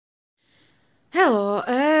Hello.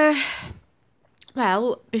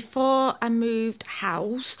 Well, before I moved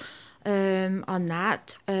house, on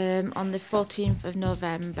the 14th of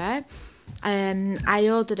November, I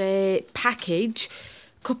ordered a package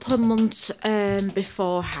a couple of months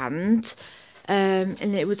beforehand,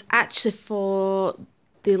 and it was actually for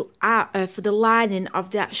the lining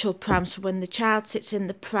of the actual pram. So when the child sits in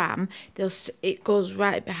the pram, it goes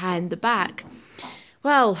right behind the back.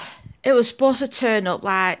 Well, it was supposed to turn up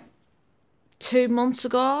like 2 months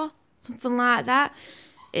ago, something like that.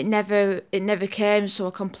 It never came, so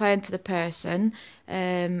I complained to the person,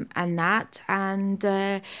 and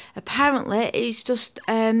apparently it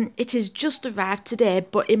is just arrived today,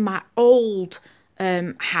 but in my old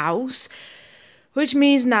house, which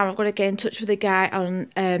means now I've got to get in touch with the guy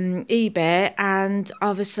on eBay and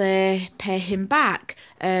obviously pay him back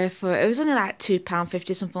for it. Was only like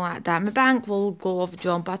 £2.50, something like that. My bank will go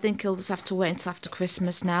overdrawn, but I think he'll just have to wait until after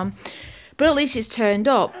Christmas now. But at least it's turned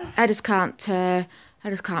up. I just can't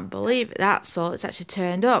believe it. That's all. It's actually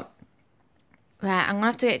turned up. Right, I'm gonna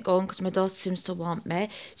have to get going because my daughter seems to want me.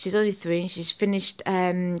 She's only 3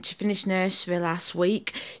 and she finished nursery last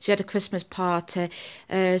week. She had a Christmas party.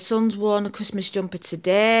 Son's worn a Christmas jumper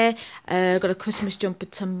today. Got a Christmas jumper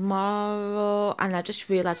tomorrow, and I just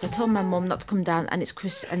realised I told my mum not to come down, and it's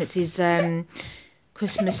his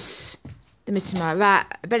Christmas dinner tomorrow. Right,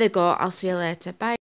 I better go. I'll see you later. Bye.